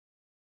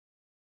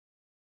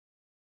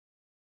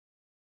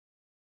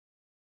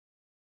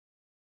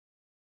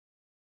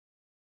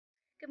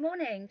Good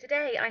morning.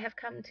 Today I have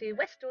come to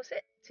West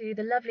Dorset to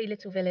the lovely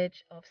little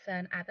village of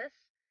Cerne Abbas.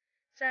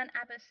 Cerne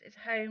Abbas is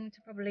home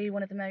to probably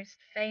one of the most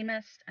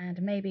famous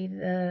and maybe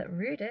the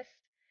rudest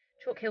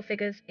chalk hill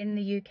figures in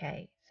the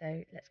UK.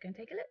 So let's go and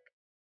take a look.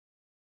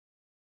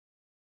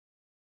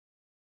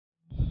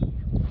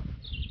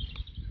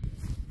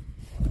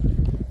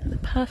 The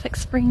perfect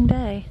spring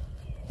day.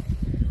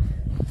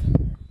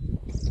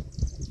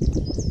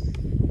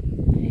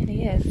 It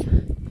really is.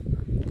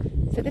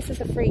 So this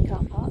is a free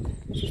car park.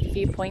 This is the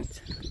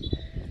viewpoint.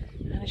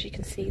 And as you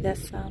can see,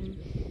 there's some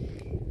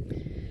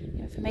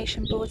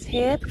information boards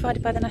here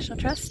provided by the National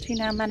Trust, who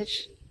now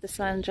manage the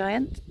Cerne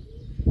Giant.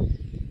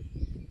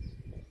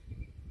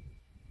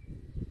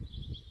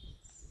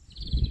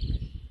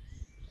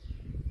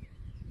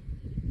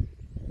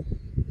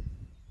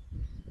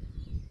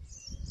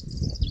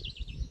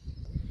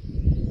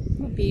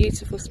 What a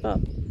beautiful spot.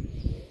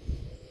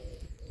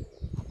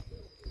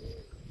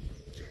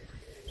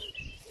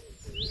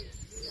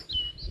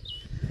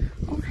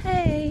 Oh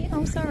hey,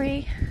 oh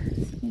sorry,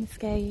 didn't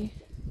scare you.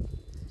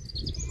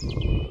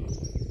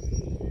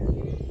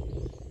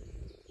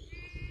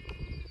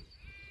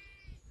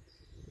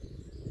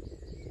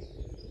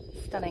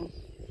 Stunning.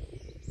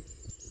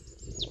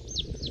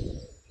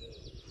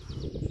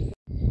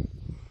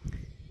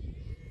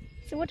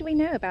 So what do we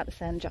know about the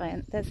Cerne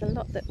Giant? There's a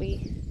lot that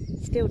we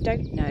still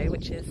don't know,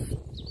 which is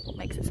what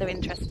makes it so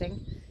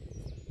interesting.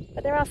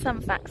 But there are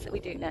some facts that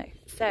we do know.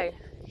 So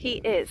he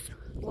is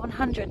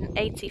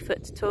 180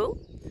 foot tall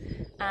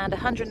and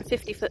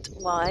 150 foot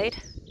wide.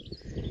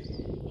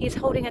 He's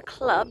holding a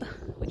club,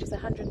 which is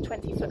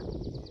 120 foot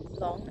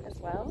long as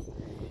well.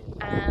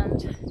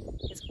 And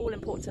his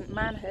all-important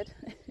manhood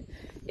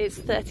is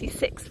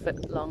 36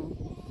 foot long.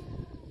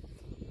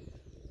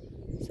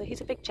 So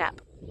he's a big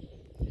chap.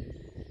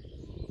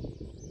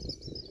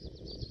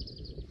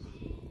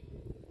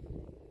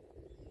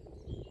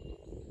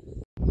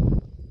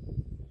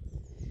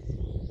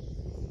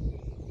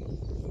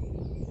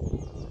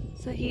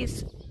 So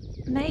he's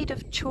made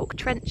of chalk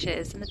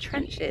trenches, and the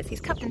trenches,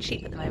 he's covered in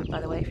sheep at the moment, by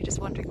the way, if you're just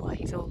wondering why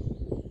he's all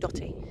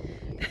dotty.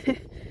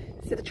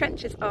 So the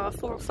trenches are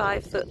 4 or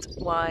 5 foot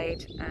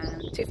wide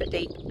and 2 foot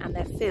deep, and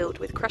they're filled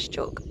with crushed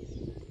chalk.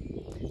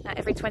 Now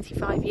every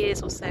 25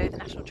 years or so the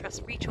National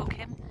Trust re-chalk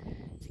him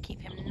to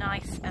keep him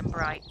nice and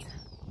bright.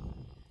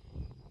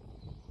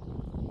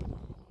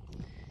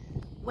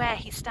 Where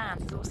he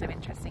stands is also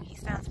interesting. He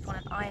stands upon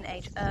an Iron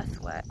Age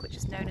earthwork which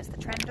is known as the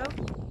Trendle.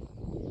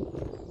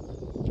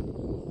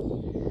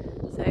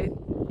 So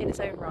in its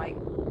own right,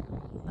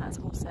 that's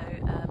also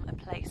a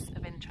place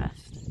of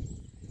interest.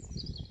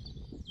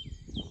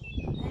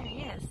 There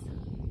he is.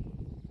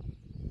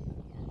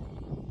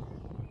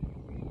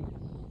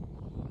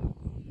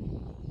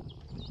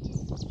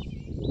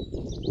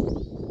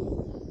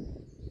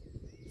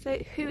 So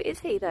who is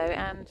he though,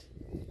 and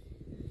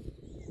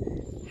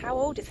how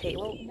old is he?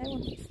 Well, no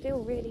one still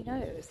really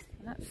knows,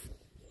 and that's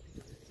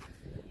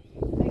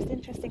the most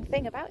interesting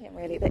thing about him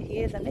really, that he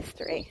is a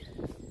mystery.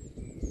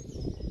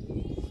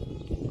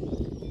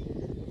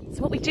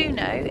 So what we do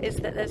know is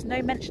that there's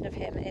no mention of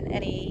him in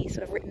any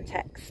sort of written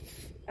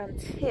texts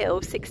until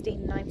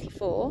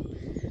 1694,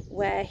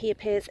 where he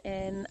appears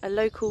in a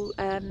local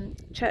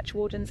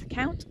churchwarden's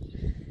account.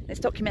 And it's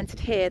documented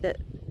here that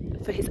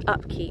for his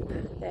upkeep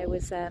there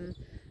was a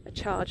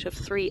charge of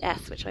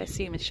 3s, which I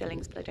assume is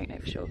shillings, but I don't know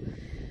for sure.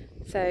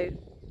 So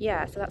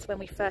yeah, so that's when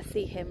we first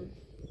see him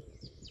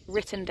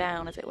written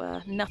down, as it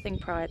were, nothing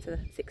prior to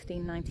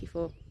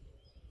 1694.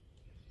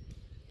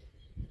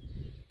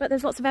 But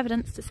there's lots of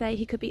evidence to say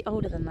he could be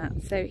older than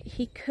that. So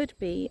he could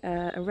be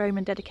a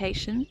Roman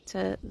dedication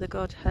to the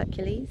god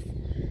Hercules.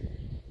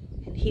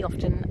 And he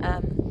often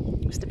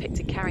was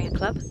depicted carrying a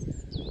club.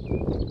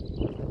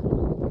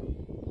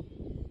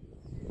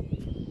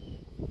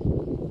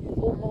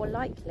 Or more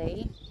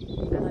likely,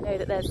 and I know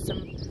that there's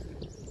some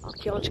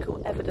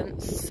archaeological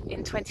evidence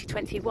in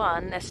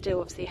 2021, they're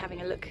still obviously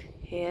having a look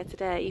here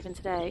today, even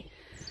today,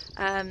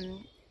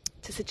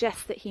 to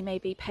suggest that he may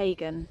be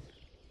pagan,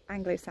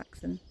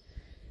 Anglo-Saxon.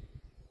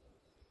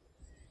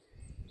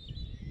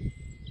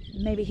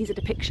 Maybe he's a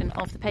depiction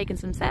of the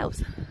pagans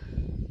themselves,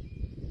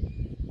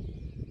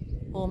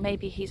 or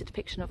maybe he's a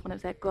depiction of one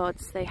of their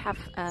gods. They have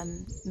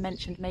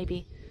mentioned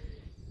maybe,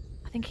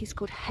 I think he's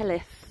called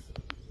Helith.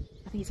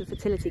 I think he's a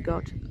fertility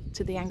god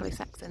to the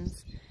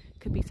Anglo-Saxons.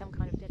 Could be some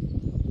kind of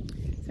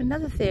dead. So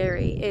another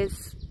theory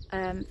is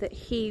that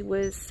he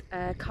was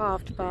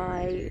carved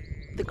by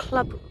the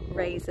club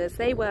raisers.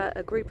 They were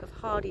a group of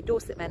hardy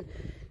Dorset men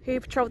who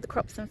patrolled the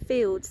crops and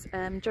fields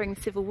during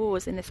the civil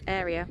wars in this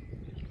area,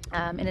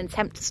 in an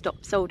attempt to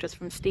stop soldiers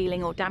from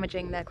stealing or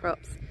damaging their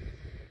crops.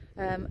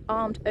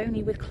 Armed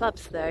only with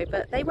clubs though,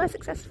 but they were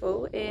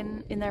successful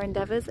in their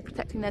endeavours at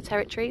protecting their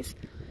territories.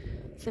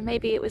 So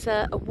maybe it was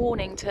a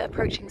warning to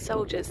approaching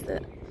soldiers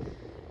that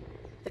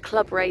the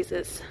club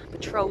raisers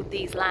patrolled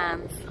these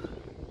lands.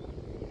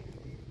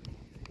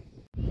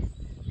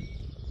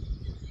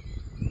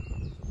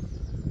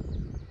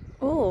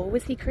 Or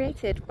was he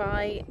created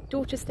by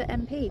Dorchester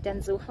MP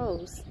Denzil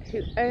Holles,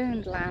 who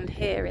owned land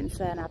here in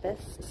Cerne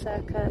Abbas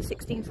circa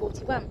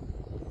 1641?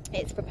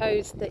 It's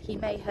proposed that he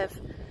may have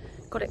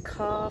got it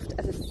carved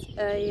as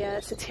a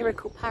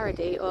satirical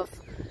parody of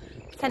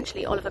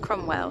potentially Oliver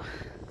Cromwell.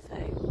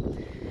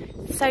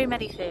 So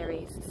many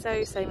theories,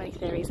 so many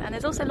theories, and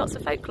there's also lots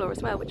of folklore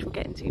as well, which we'll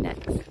get into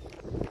next.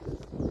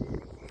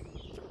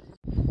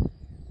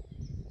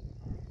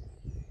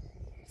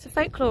 So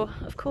folklore,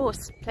 of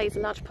course, plays a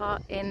large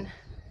part in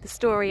the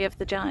story of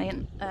the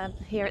giant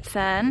here at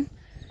Cerne.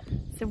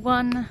 So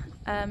one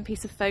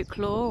piece of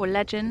folklore or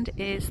legend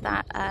is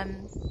that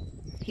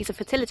he's a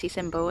fertility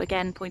symbol,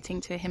 again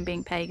pointing to him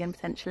being pagan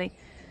potentially.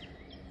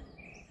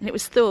 And it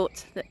was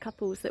thought that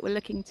couples that were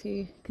looking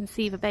to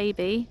conceive a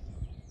baby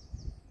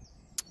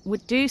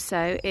would do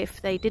so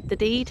if they did the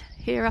deed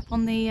here up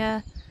on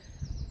the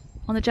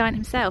giant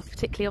himself,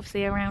 particularly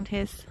obviously around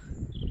his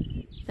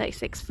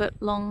 36-foot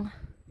long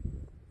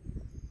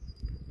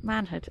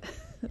manhood. I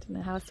don't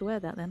know how else to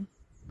word that then.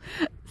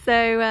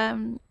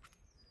 So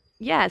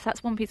yes,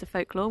 that's one piece of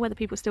folklore. Whether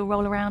people still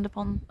roll around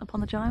upon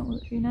the giant,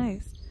 well, who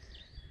knows.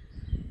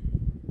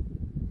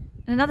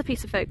 And another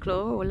piece of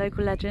folklore or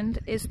local legend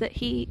is that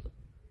he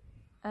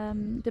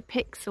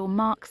depicts or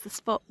marks the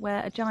spot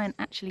where a giant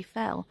actually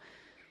fell.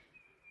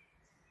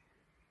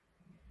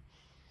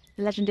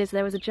 The legend is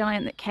there was a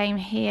giant that came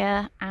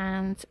here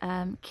and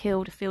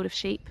killed a field of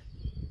sheep,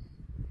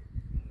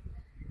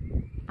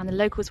 and the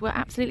locals were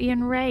absolutely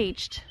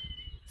enraged.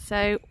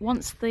 So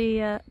once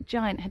the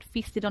giant had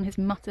feasted on his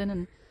mutton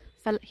and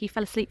he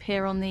fell asleep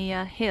here on the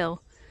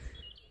hill,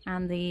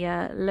 and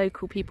the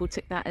local people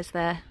took that as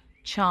their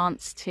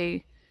chance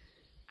to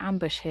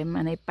ambush him,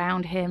 and they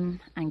bound him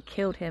and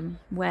killed him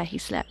where he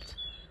slept.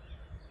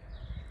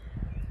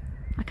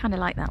 I kind of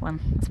like that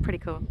one. That's pretty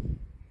cool.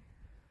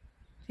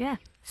 Yeah,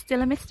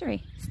 still a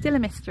mystery,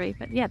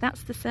 but yeah,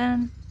 that's the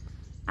Cerne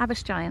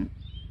Abbas giant.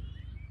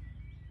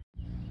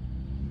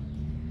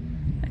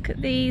 Look at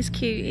these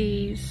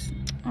cuties.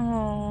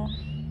 Oh,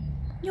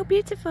 you're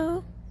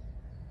beautiful.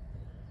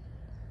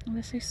 Oh,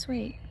 they're so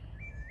sweet.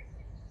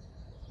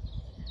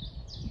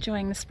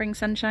 Enjoying the spring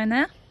sunshine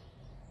there.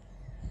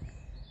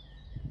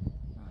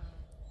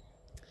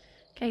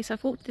 Okay, so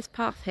I've walked this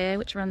path here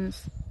which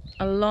runs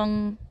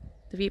along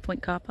the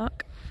viewpoint car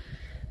park.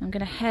 I'm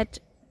going to head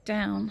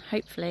down,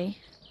 hopefully,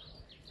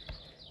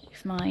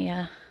 if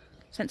my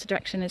sense of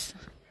direction is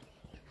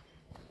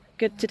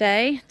good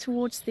today,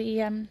 towards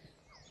the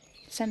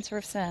centre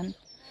of Cerne.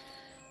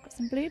 Got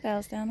some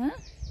bluebells down there.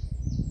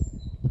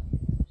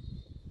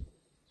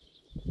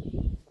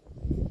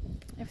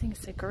 Everything's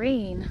so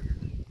green.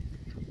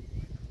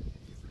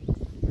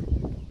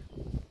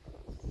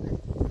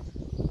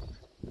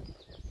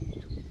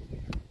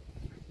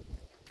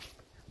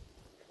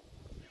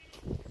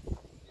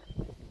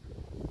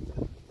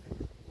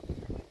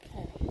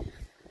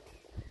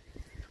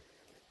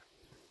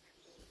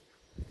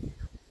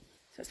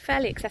 It's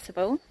fairly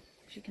accessible,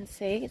 as you can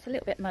see. It's a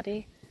little bit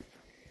muddy,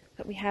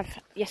 but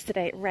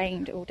yesterday it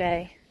rained all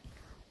day.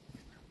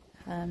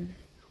 Oh,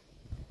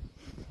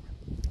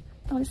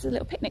 this is a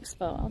little picnic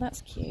spot. Oh, that's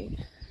cute.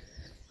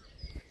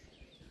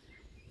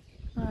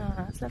 Ah,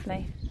 that's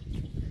lovely.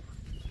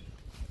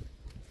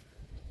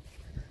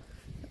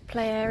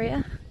 Play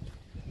area.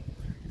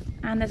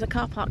 And there's a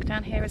car park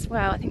down here as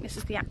well. I think this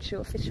is the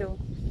actual official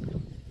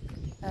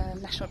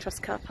National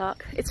Trust car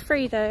park. It's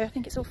free though. I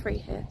think it's all free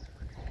here.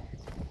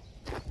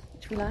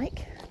 We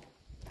like.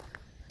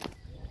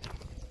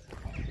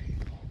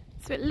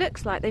 So it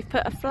looks like they've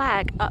put a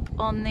flag up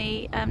on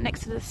the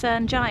next to the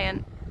Cerne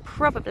Giant,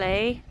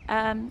 probably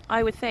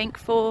I would think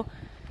for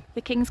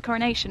the King's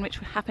coronation, which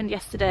happened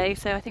yesterday.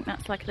 So I think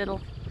that's like a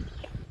little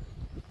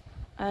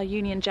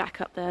Union Jack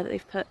up there that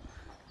they've put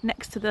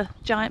next to the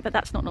giant, but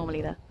that's not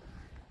normally there.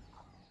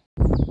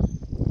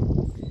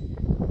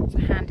 It's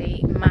a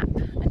handy map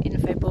and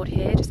info board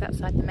here just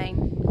outside the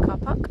main car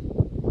park.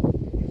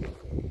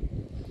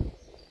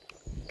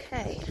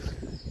 Okay,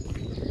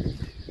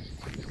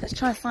 let's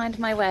try and find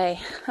my way.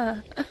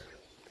 What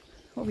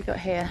have we got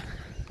here?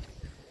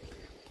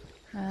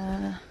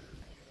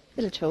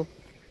 Village Hall.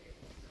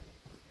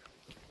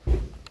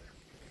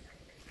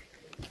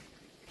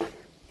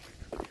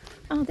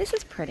 Oh, this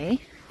is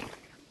pretty.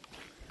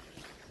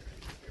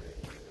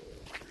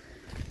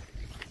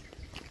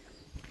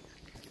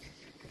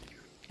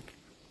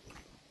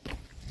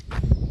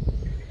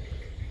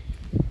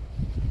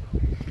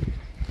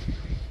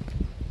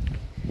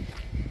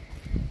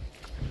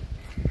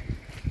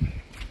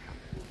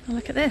 Oh,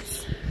 look at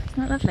this.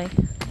 Isn't that lovely?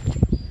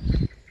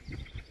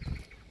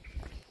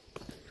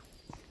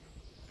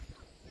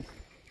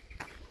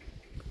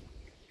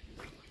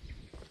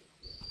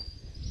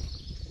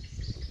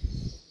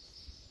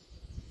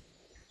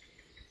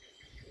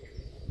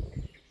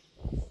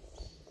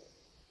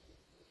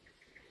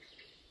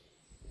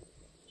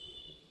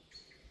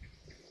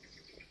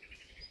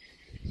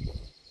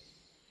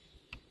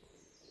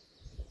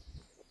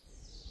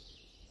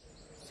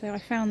 So I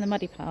found the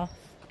muddy path,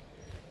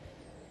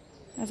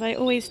 as I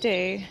always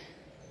do.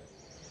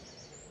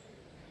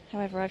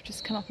 However, I've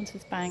just come up onto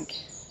this bank.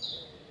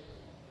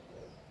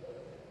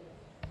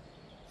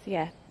 So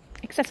yeah,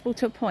 accessible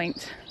to a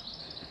point,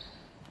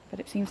 but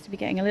it seems to be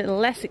getting a little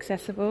less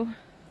accessible the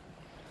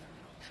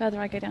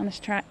further I go down this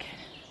track.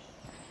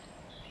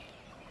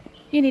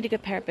 You need a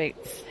good pair of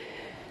boots.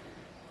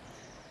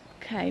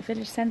 Okay,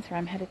 village centre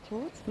I'm headed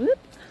towards. Whoop.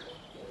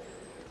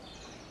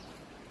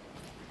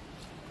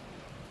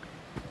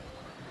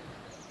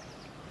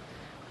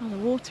 Oh, the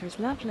water is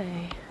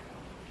lovely.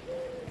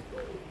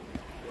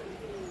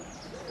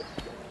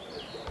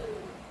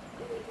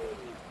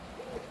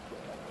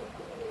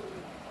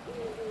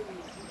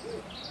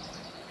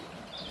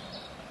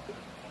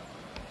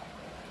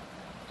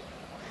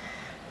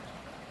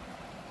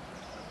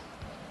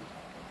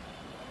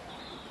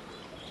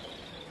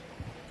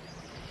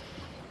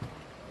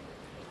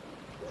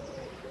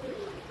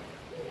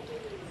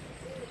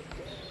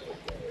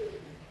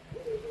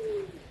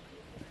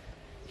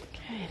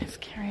 Okay, let's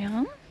carry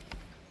on.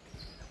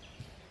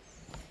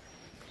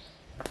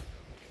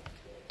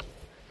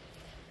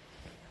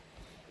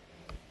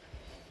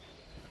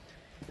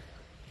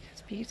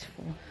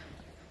 Beautiful.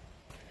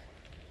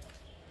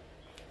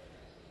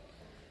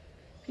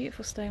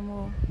 Beautiful stone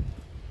wall.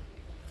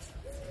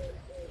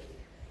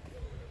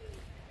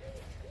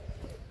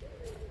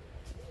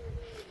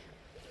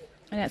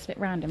 I know it's a bit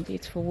random,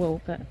 beautiful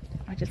wall, but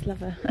I just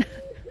love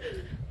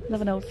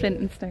love an old flint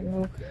and stone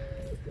wall.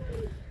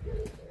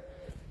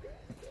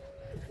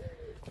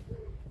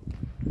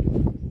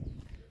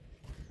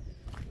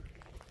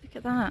 Look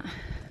at that. I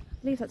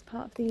believe that's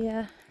part of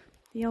the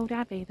old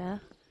abbey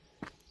there.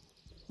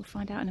 We'll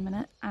find out in a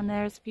minute. And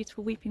there's a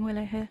beautiful weeping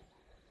willow here.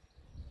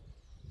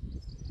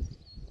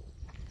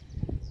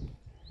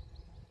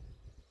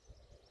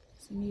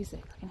 Some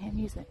music, I can hear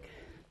music.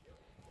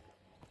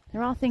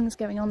 There are things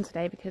going on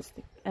today because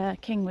the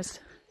King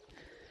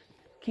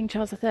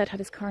Charles III had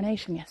his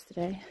coronation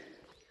yesterday.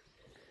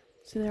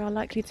 So there are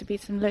likely to be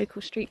some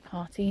local street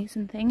parties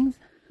and things.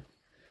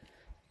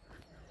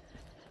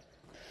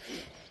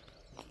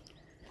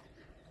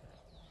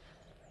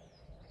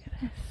 Look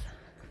at this.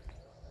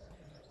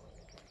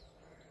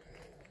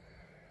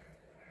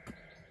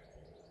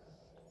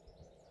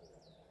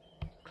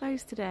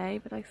 Closed today,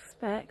 but I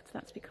suspect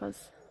that's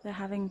because they're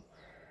having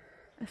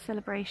a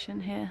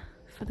celebration here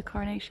for the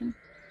coronation.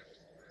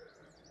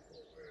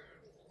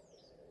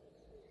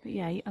 But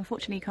yeah,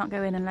 unfortunately you can't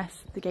go in unless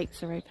the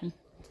gates are open.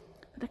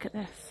 But look at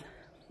this.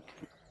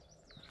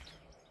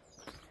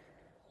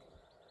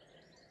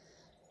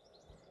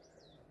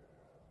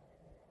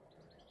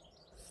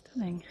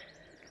 Stunning.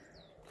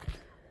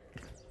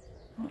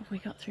 What have we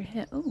got through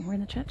here? Oh, we're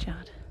in the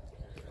churchyard.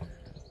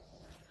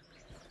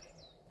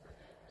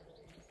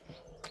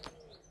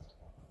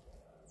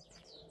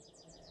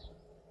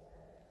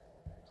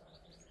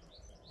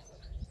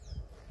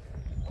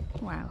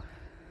 Wow.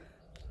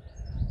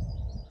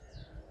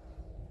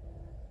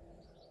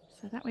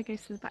 So that way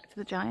goes to back to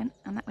the Giant,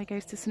 and that way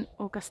goes to St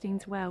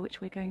Augustine's Well,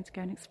 which we're going to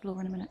go and explore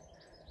in a minute.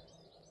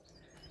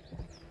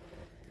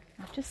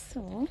 I just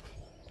saw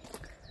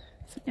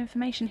some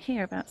information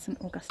here about St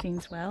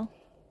Augustine's Well,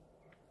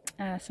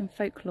 some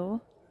folklore.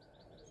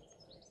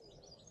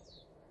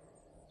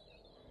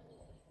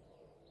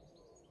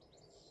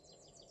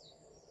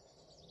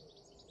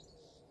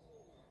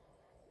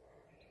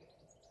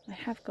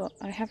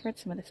 I have read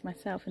some of this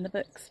myself in the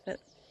books, but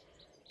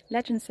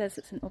legend says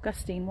that St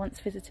Augustine once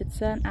visited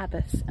Cerne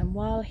Abbas, and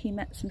while he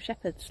met some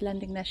shepherds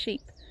lending their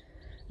sheep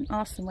and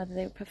asked them whether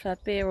they would prefer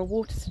beer or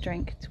water to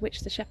drink, to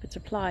which the shepherds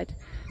replied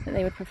that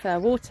they would prefer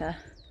water.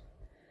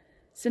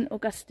 St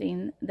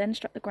Augustine then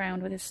struck the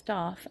ground with his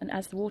staff, and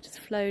as the waters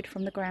flowed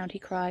from the ground he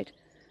cried,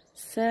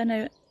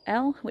 "Cerne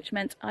El," which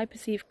meant "I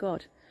perceive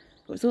God."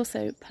 It was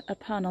also a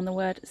pun on the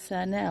word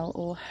Cernel,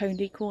 or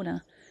holy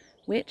corner,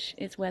 which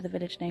is where the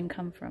village name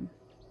comes from.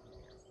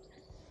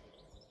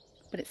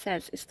 But it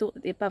says it's thought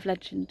that the above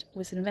legend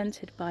was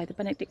invented by the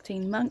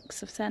Benedictine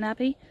monks of Cerne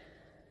Abbey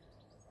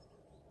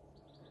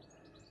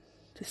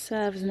to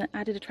serve as an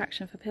added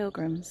attraction for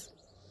pilgrims.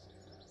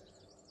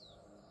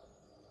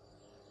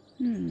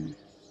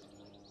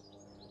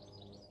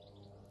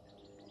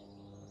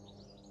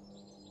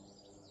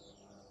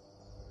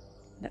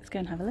 Let's go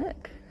and have a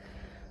look.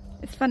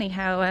 It's funny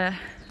how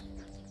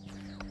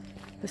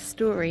the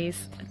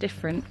stories are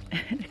different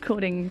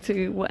according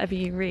to whatever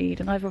you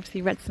read, and I've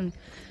obviously read some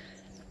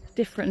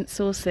different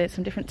sources,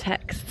 some different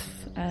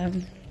texts,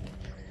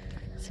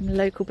 some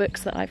local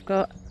books that I've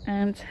got,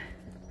 and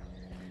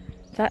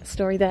that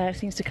story there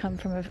seems to come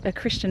from a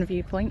Christian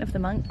viewpoint of the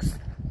monks,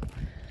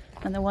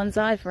 and the ones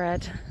I've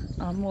read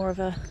are more of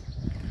a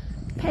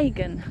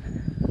pagan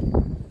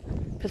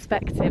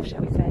perspective,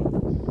 shall we say.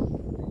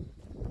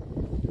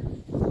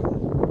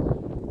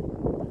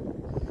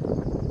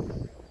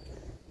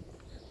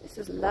 This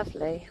is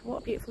lovely.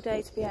 What a beautiful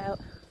day to be out.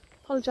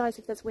 Apologise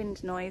if there's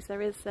wind noise.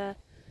 There is a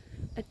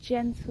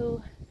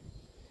gentle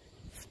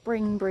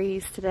spring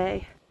breeze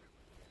today.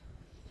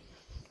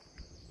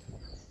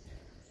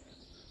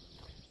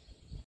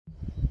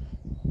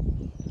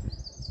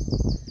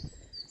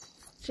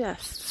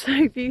 Just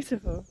so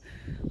beautiful.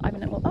 I'm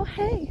in it. Oh,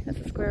 hey, there's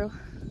a squirrel.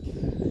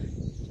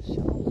 Just shut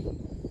off.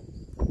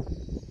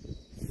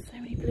 So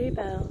many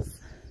bluebells.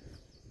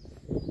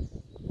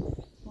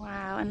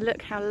 Wow, and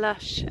look how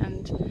lush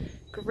and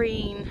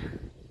green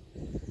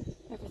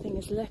everything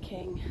is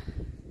looking.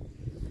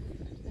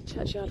 The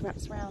churchyard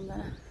wraps around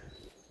there.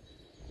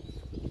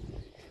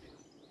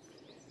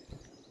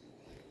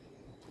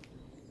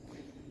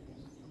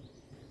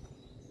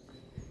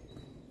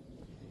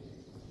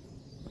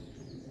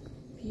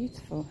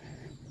 Beautiful.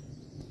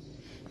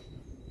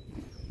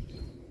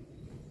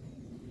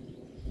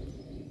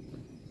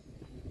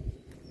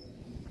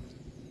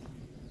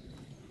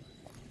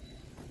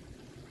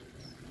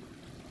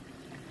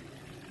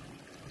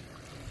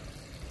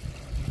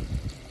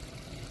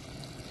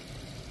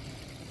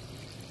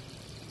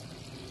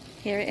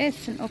 Here it is,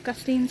 St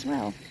Augustine's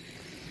Well.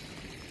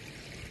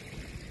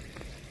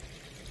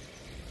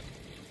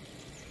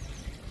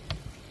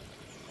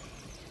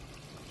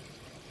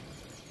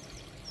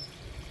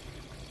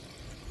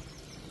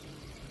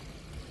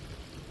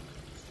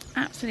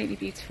 Absolutely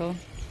beautiful.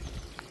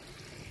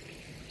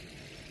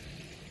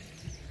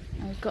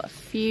 And we've got a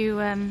few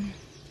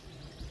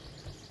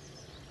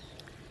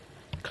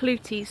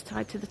cluties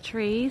tied to the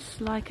trees,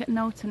 like at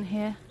Knowlton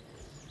here.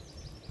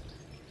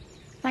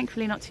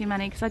 Thankfully not too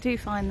many, because I do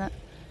find that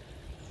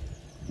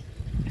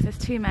if there's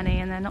too many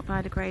and they're not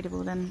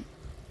biodegradable, then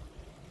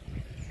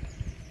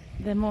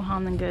they're more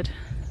harm than good.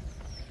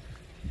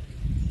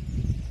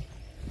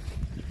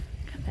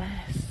 Look at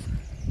this.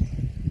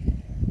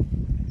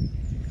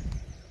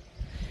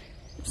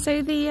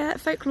 So the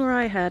folklore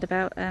I heard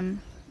about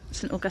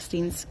St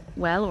Augustine's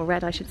Well, or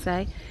read I should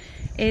say,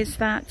 is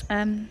that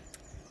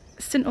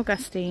St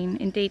Augustine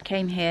indeed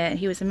came here.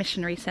 He was a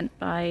missionary sent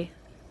by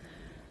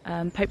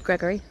Pope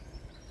Gregory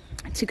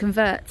to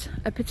convert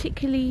a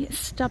particularly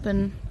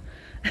stubborn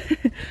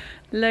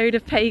load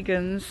of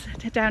pagans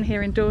down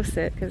here in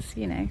Dorset, because,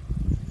 you know,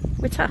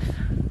 we're tough.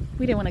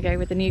 We don't want to go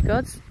with the new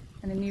gods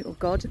and the new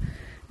God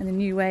and the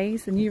new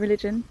ways, the new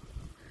religion.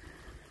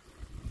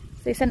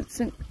 So they sent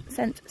St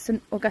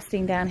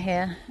Augustine down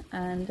here,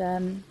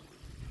 and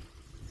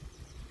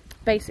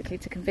basically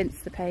to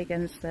convince the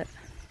pagans that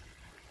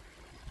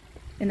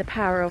in the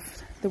power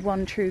of the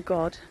one true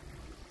God,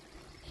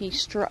 he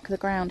struck the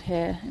ground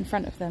here in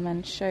front of them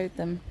and showed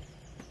them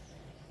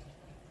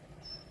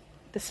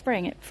the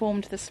spring. It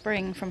formed the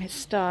spring from his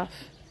staff,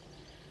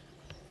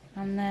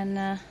 and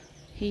then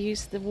he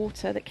used the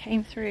water that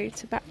came through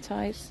to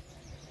baptize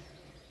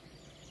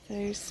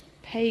those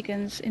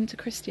pagans into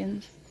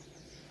Christians.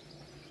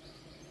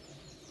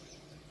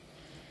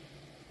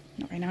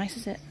 Not very nice,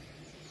 is it?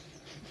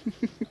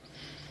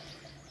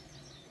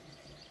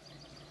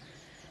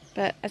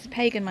 But as a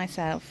pagan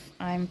myself,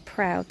 I'm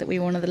proud that we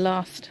were one of the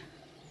last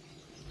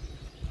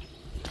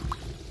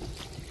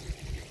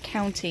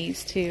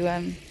counties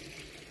to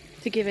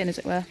give in, as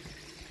it were.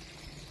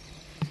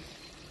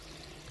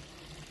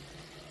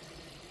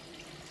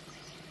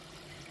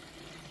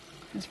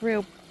 There's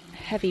real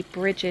heavy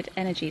Brigid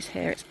energies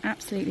here. It's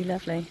absolutely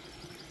lovely.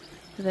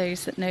 For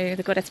those that know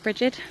the goddess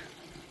Brigid.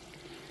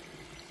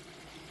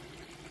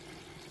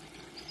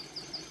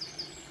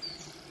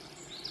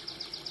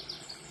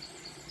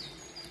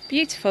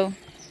 Beautiful.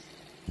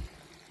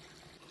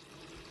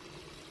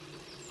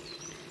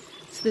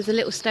 So there's a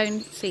little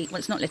stone seat. Well,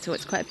 it's not little,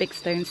 it's quite a big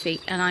stone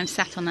seat, and I'm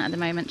sat on that at the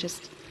moment,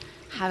 just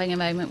having a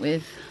moment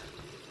with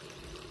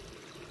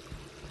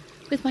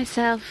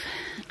myself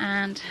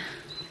and,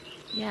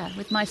 yeah,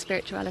 with my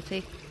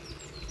spirituality.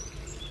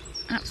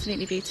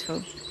 Absolutely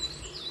beautiful.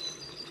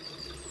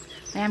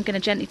 I am going to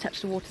gently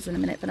touch the waters in a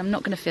minute, but I'm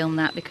not going to film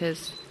that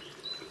because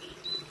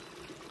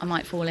I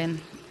might fall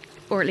in,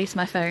 or at least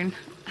my phone.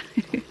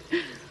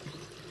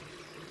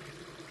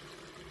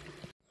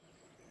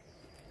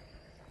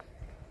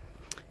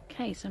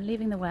 Okay, so I'm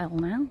leaving the well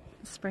now,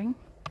 the spring.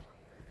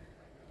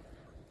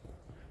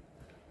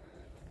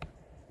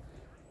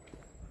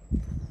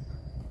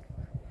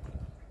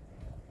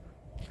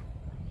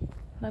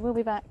 I will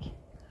be back.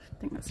 I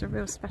think that's a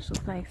real special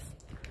place.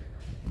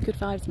 Good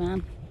vibes,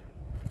 man.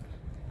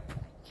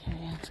 Okay,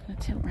 I'm just going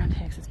to tilt around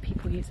here because there's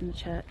people using the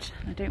church.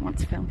 I don't want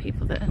to film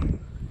people that are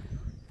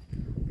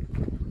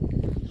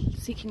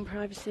seeking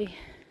privacy.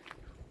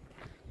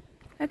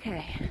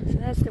 Okay, so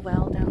there's the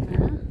well down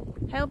there.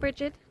 Hail,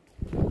 Brigid.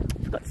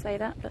 Forgot to say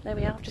that, but there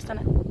we are, I've just done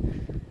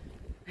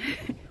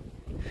it.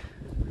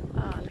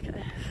 Oh, look at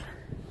this.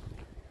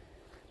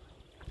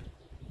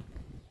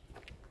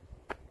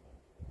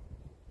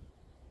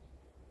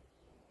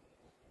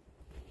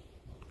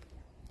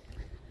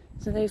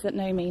 So those that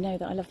know me know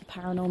that I love the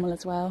paranormal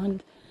as well,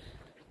 and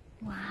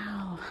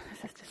wow,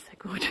 this is just so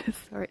gorgeous.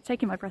 Sorry, it's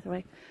taking my breath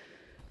away.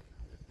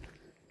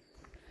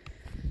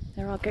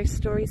 There are ghost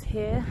stories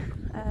here.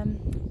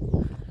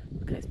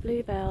 Look at those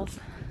bluebells.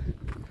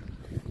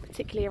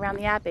 Particularly around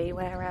the abbey,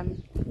 where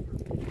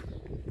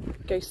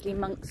ghostly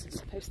monks are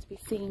supposed to be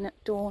seen at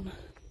dawn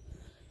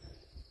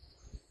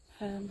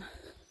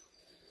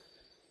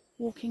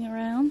walking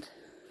around.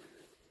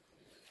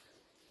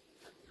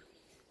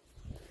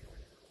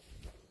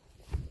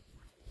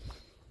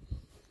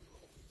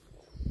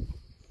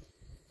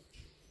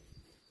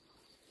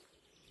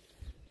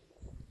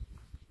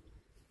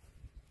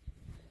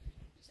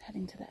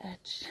 heading to the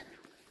edge.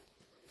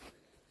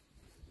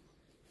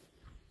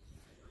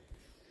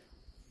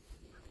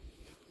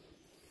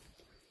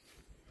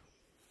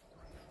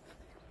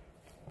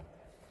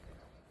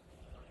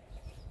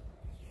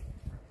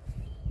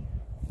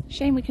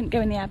 Shame we couldn't go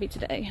in the Abbey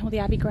today, or the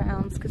Abbey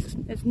grounds, because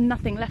there's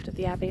nothing left of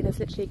the Abbey. There's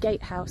literally a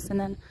gatehouse and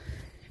then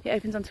it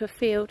opens onto a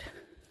field.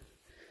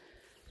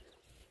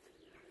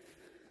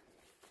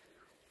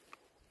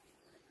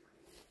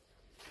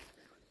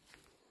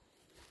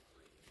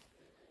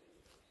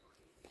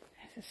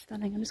 This is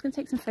stunning. I'm just going to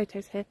take some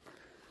photos here.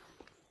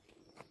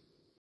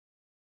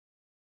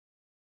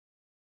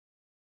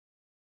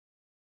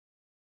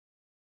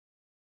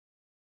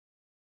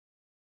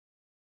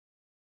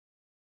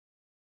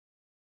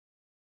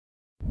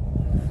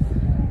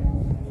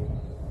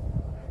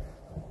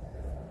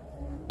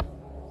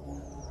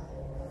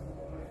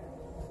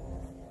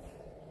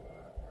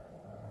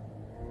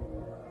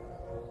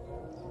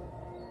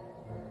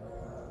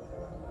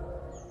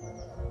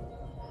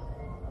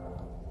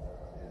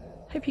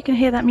 Hope you can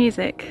hear that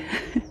music.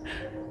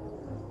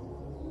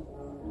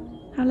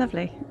 How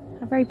lovely.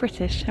 How very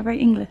British, how very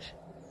English.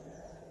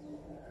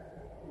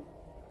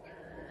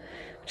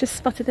 Just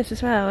spotted this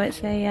as well.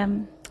 It's a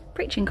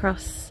preaching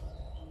cross,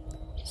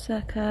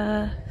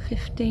 circa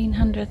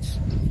 1500s.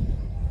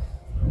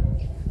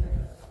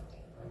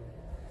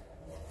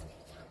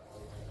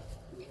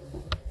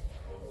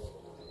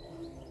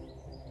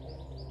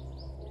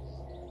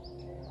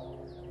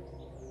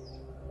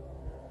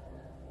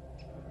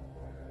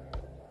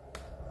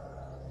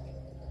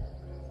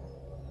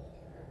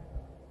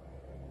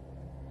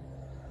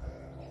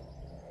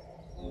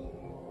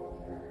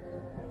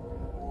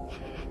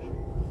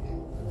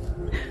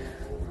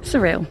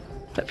 Surreal,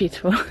 but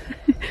beautiful.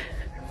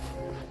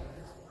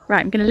 Right,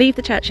 I'm going to leave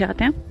the churchyard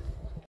now.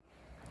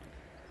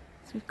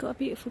 So we've got a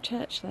beautiful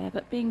church there,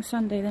 but being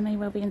Sunday they may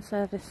well be in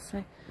service,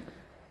 so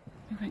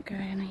we won't go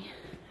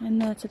in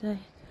there today.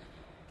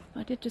 But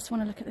I did just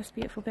want to look at this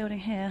beautiful building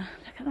here.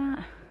 Look at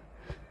that.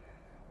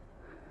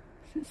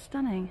 It's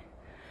stunning.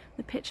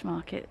 The Pitch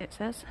Market, it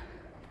says.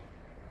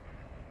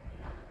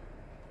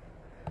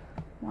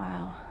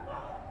 Wow.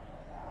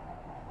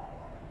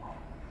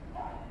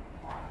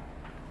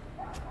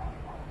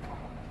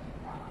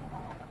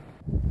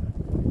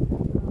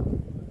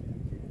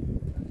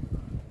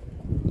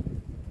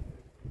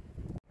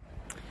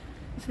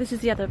 So this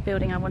is the other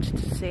building I wanted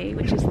to see,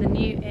 which is the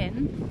new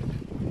inn.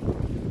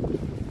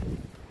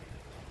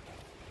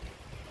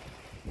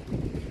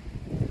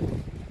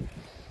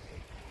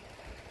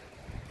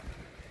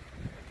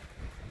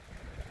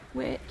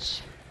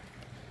 Which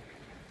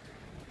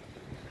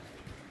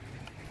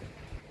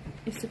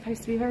is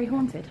supposed to be very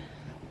haunted.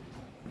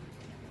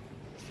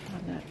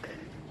 Oh look,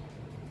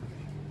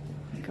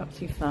 I got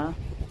too far.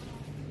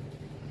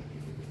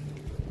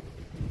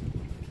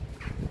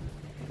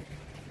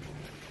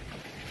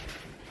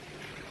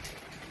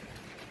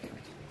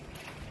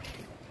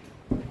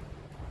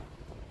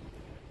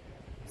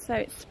 So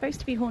it's supposed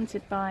to be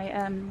haunted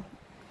by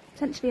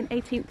potentially an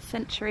 18th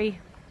century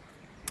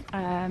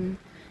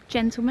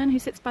gentleman who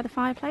sits by the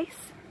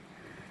fireplace.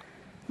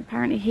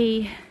 Apparently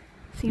he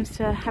seems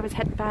to have his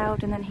head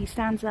bowed and then he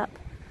stands up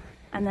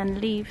and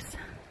then leaves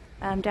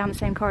down the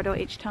same corridor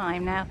each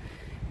time. Now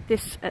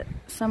this at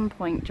some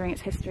point during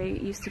its history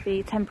used to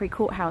be temporary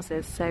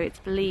courthouses, so it's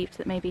believed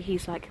that maybe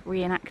he's like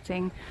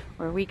reenacting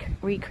or a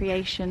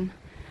recreation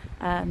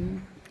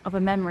of a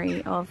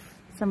memory of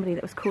somebody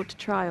that was called to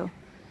trial.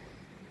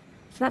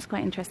 So that's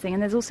quite interesting.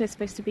 And there's also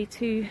supposed to be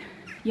two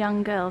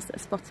young girls that are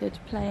spotted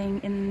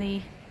playing in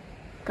the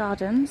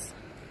gardens,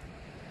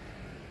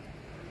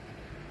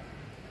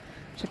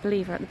 which I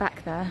believe are at the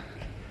back there,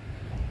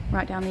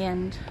 right down the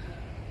end,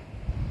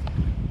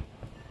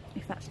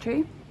 if that's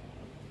true.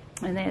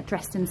 And they're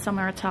dressed in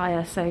summer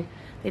attire, so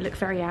they look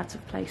very out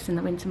of place in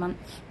the winter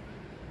months.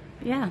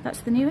 But yeah,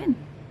 that's the new inn.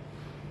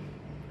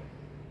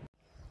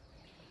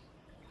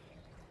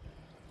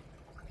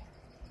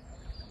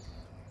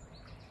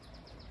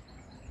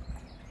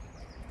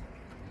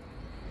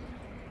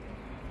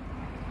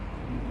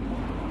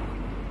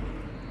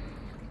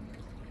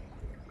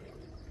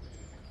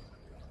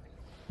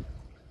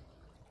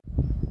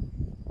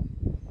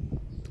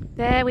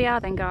 There we are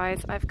then,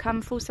 guys. I've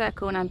come full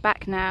circle and I'm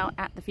back now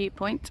at the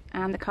viewpoint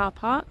and the car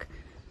park.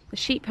 The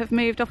sheep have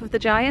moved off of the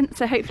Giant,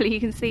 so hopefully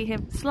you can see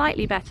him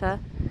slightly better.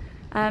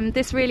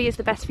 This really is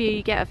the best view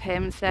you get of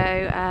him, so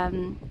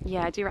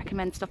yeah, I do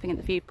recommend stopping at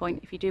the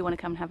viewpoint if you do want to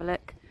come and have a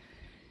look.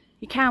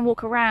 You can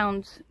walk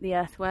around the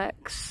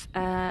earthworks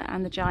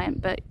and the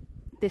Giant, but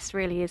this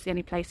really is the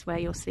only place where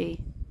you'll see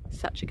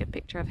such a good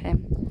picture of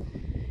him.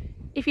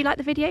 If you like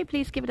the video,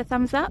 please give it a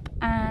thumbs up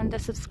and a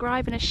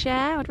subscribe and a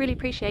share. I'd really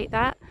appreciate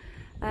that.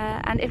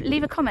 And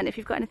leave a comment if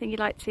you've got anything you'd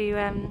like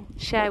to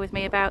share with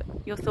me about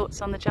your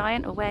thoughts on the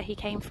Giant or where he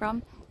came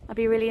from. I'd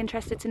be really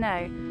interested to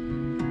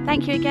know.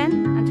 Thank you again.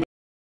 And